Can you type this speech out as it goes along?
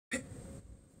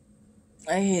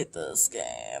I hate this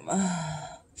game.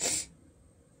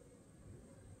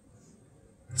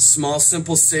 Small,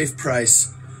 simple, safe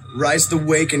price. Rise the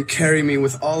wake and carry me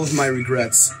with all of my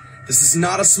regrets. This is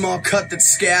not a small cut that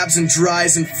scabs and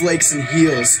dries and flakes and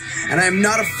heals. And I am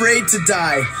not afraid to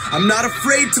die. I'm not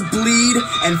afraid to bleed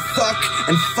and fuck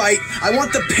and fight. I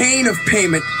want the pain of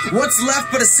payment. What's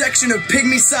left but a section of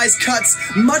pygmy-sized cuts,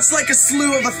 much like a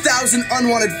slew of 1,000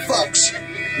 unwanted fucks.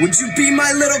 Would you be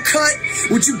my little cut?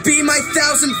 Would you be my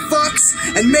 1,000 fucks?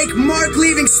 And make mark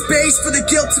leaving space for the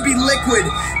guilt to be liquid,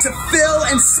 to fill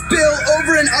and spill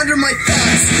over and under my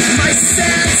thoughts. My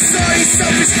sad, sorry,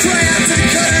 selfish cry out to the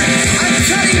cutter. I'm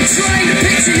cutting, trying to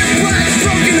picture your black,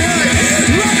 broken heart.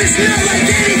 Love is not like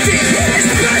anything,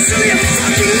 especially a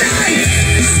fucking knife.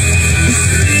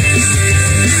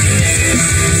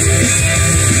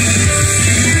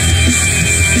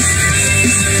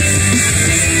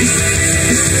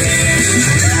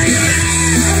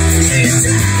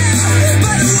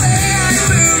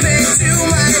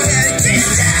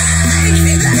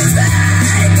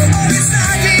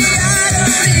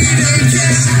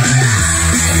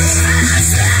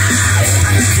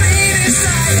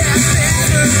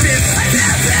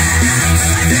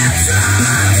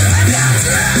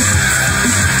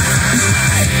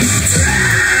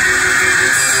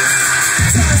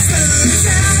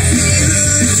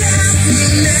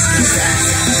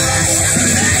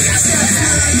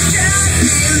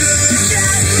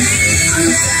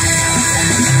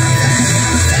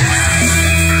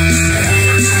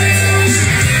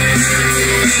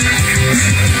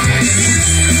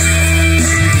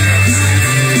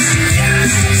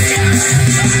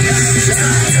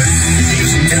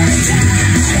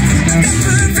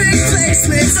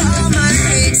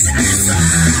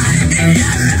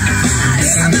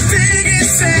 I'm the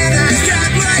biggest fan I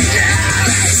got right now.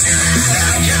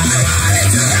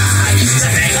 The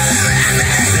people around me,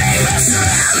 people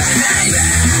surround me.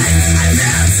 I'm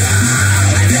down some,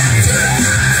 I'm down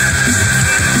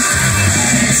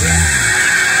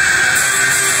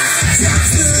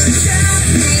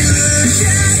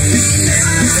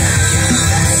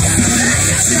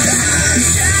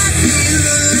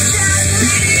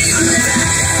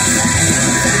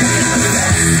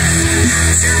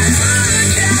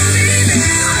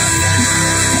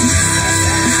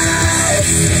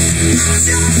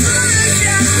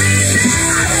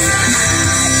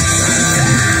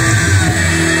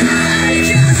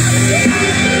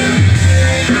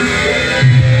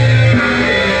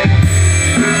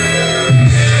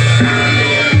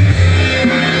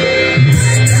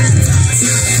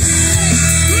just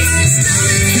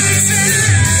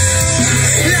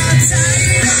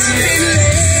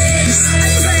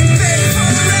look at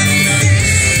me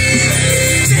now.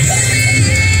 Just look at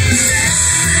me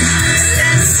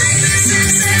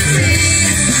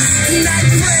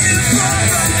now.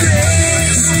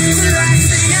 The last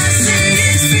thing I see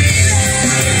is feeling,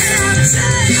 and I'm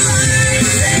tired.